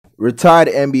Retired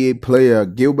NBA player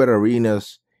Gilbert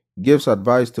Arenas gives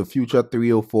advice to future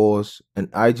 304s and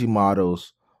IG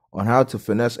models on how to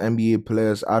finesse NBA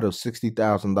players out of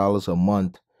 $60,000 a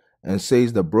month and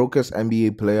says the brokest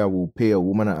NBA player will pay a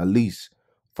woman at least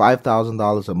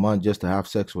 $5,000 a month just to have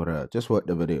sex with her. Just watch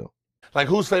the video. Like,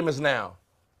 who's famous now?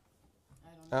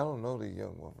 I don't know the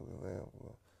young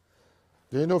motherfuckers.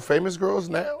 There ain't no famous girls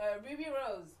now? Ruby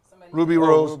Rose. Ruby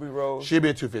Rose. Ruby Rose. She'd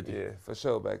be a 250. Yeah, for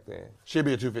sure back then. She'd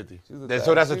be a 250. A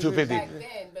So that's a she's 250. Back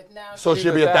then, but now So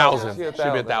she'll be 1,000. She'll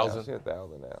She'll be 1,000. She'll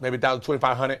 1,000 now. Maybe 1,000,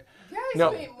 2,500. Guys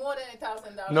No. pay more than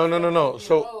 $1,000.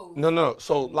 No.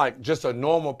 So like just a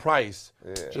normal price,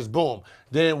 just boom.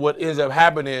 Then what ends up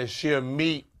happening is she'll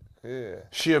meet we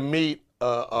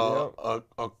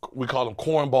call him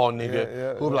cornball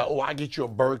nigga, who'll be like, oh, I get you a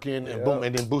Birkin and boom,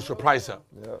 and then boost her price up.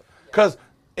 Cause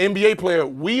NBA player,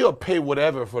 we'll pay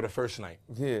whatever for the first night.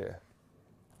 Yeah.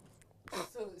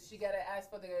 So she gotta ask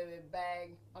for the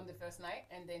bag on the first night,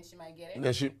 and then she might get it. And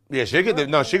then she'll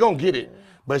get she gonna get it,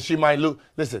 but she might lose.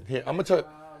 Listen, here, I'm gonna tell you,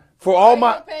 for all Why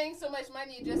my, are you paying so much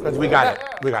money just because we got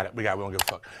it, we don't give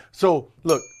a fuck. So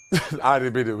look, I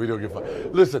didn't mean it, we don't give a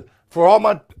fuck. Listen, for all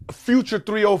my future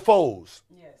 304s,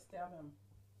 yes, tell them.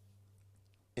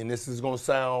 and this is gonna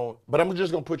sound, but I'm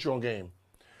just gonna put you on game.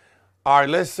 All right,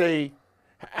 let's say,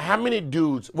 how many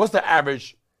dudes? What's the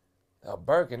average? A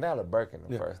Birkin, not a Birkin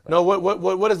the first night. No,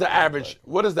 what is the average?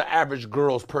 What is the average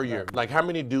girls per year? Like, how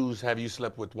many dudes have you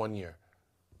slept with 1 year?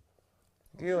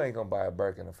 Gil ain't gonna buy a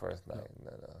Birkin the first night.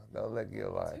 No. Don't let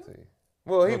Gil lie to you.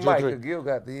 Well, he might, because Gil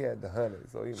he had the 100.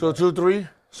 So, So 2, 3?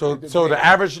 So the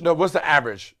average, no, what's the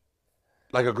average?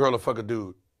 Like a girl to fuck a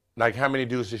dude. Like, how many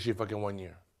dudes did she fuck in 1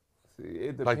 year? See,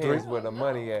 it Like depends 3? where the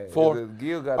money at. 4?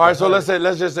 Gil got All right, so 100.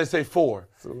 let's just say 4.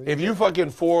 So If you fucking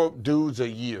 4 dudes a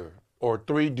year or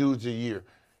 3 dudes a year,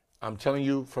 I'm telling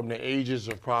you, from the ages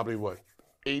of probably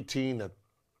 18 to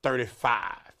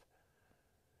 35,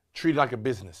 treat it like a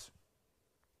business.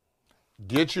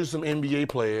 Get you some NBA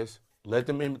players. Let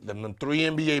them 3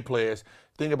 NBA players.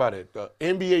 Think about it. The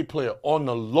NBA player on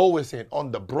the lowest end,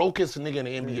 on the brokest nigga in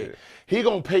the NBA, he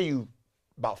gonna pay you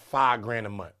about $5 grand a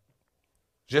month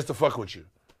just to fuck with you.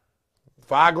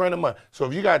 $5 grand a month. So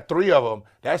if you got 3 of them,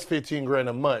 that's $15 grand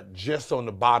a month just on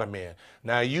the bottom end.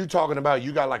 Now you talking about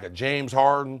you got like a James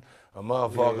Harden, a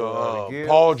motherfucker,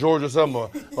 Paul George or something,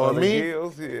 or me.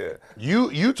 Gills, yeah.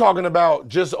 You talking about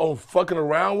just on fucking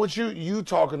around with you? You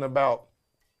talking about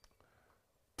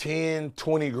 10,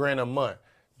 20 grand a month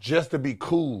just to be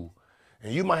cool.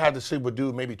 And you might have to sleep with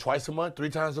dude maybe twice a month, 3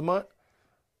 times a month,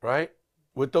 right?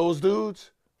 With those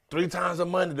dudes, 3 times a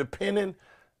month, depending.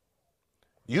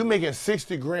 You making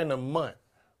 60 grand a month.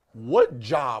 What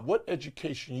job, what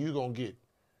education you gonna get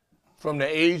from the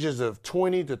ages of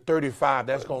 20 to 35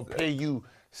 that's gonna pay you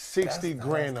 60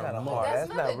 grand a month?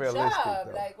 That's not realistic, job.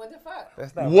 though. Like, what the fuck?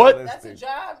 That's not What? realistic. That's a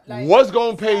job. Like, What's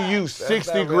gonna pay you That's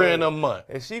 60 not grand a realistic. month?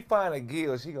 If she find a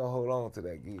Gil, she gonna hold on to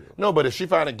that Gil. No, but if she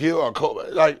find a Gil or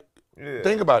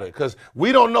think about it, because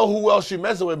we don't know who else she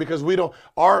messing with, because we don't.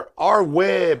 Our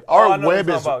web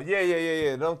is.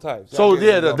 Yeah. Them types. So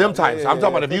them them types. I'm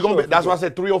talking about if you're gonna be. That's why I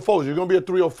said 304s. You're gonna be a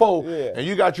 304, and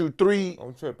you got you 3.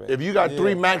 I'm tripping. If you got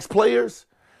 3 max players,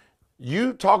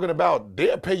 you talking about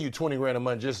they'll pay you 20 grand a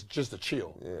month just to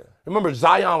chill. Yeah. Remember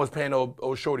Zion was paying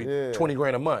old shorty 20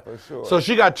 grand a month. For sure. So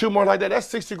she got 2 more like that. That's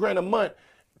 60 grand a month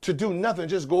to do nothing.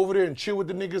 Just go over there and chill with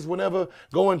the niggas whenever,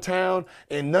 go in town,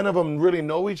 and none of them really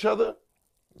know each other.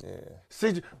 Yeah.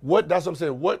 See, that's what I'm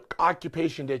saying. What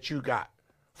occupation that you got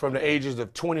from the ages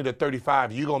of 20 to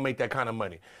 35, you gonna make that kind of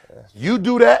money. You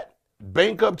do that,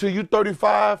 bank up till you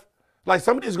 35. Like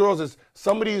some of these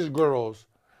girls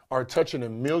are touching $1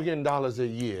 million a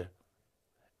year,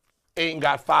 ain't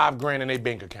got $5 grand in their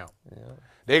bank account. Yeah.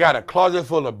 They got a closet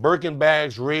full of Birkin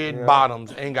bags, red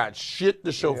bottoms, ain't got shit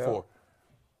to show for.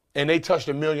 And they touched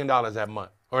 $1 million that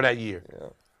month or that year. Yeah.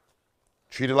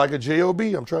 Treat it like a job.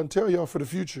 I'm trying to tell y'all for the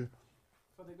future.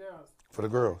 For the girls. For the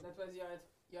girls. That was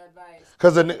your advice.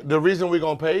 Because the reason we're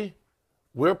going to pay,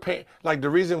 we're paying, like the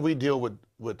reason we deal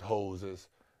with hoes is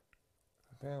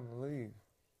Pay them to leave.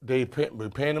 we're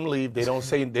paying them to leave. They don't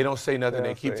say nothing.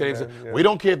 They keep telling us. Yeah. We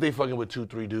don't care if they fucking with 2,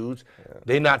 3 dudes. Yeah.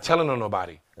 They not telling on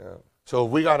nobody. Yeah. So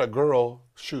if we got a girl,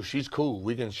 shoot, she's cool.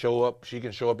 We can show up. She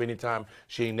can show up anytime.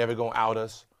 She ain't never going to out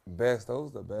us. Those are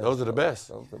the best. Those are the best.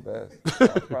 Those are the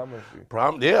best. I promise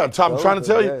you. I'm trying to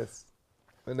tell you.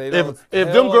 When they don't if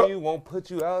tell them girl, you, won't put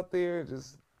you out there,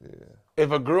 just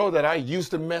If a girl that I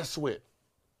used to mess with,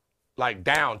 like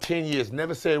down 10 years,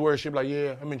 never said a word, she'd be like,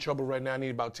 yeah, I'm in trouble right now. I need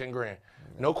about 10 grand.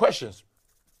 No questions.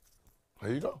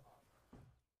 There you go.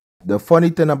 The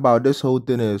funny thing about this whole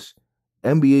thing is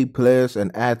NBA players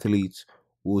and athletes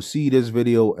will see this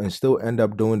video and still end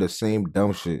up doing the same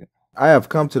dumb shit. I have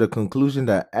come to the conclusion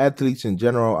that athletes in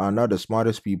general are not the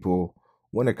smartest people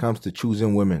when it comes to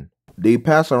choosing women. They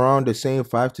pass around the same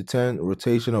 5 to 10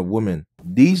 rotation of women.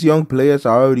 These young players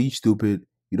are already stupid.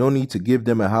 You don't need to give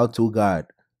them a how-to guide.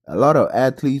 A lot of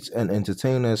athletes and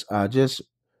entertainers are just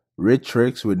rich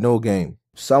tricks with no game.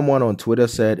 Someone on Twitter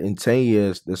said in 10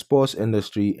 years, the sports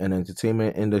industry and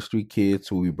entertainment industry kids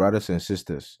will be brothers and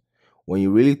sisters. When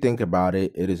you really think about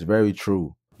it, it is very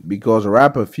true. Because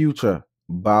rapper Future,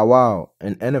 Bow Wow,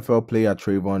 and NFL player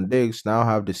Trayvon Diggs now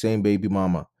have the same baby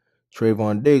mama.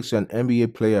 Trayvon Diggs and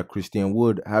NBA player Christian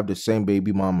Wood have the same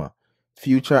baby mama.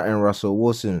 Future and Russell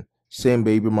Wilson, same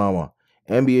baby mama.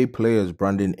 NBA players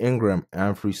Brandon Ingram and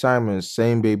Anthony Simons,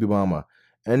 same baby mama.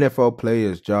 NFL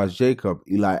players Josh Jacob,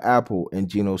 Eli Apple, and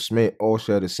Geno Smith all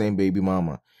share the same baby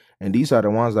mama. And these are the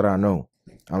ones that I know.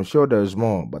 I'm sure there's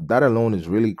more, but that alone is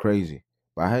really crazy.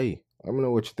 But hey, let me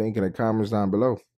know what you think in the comments down below.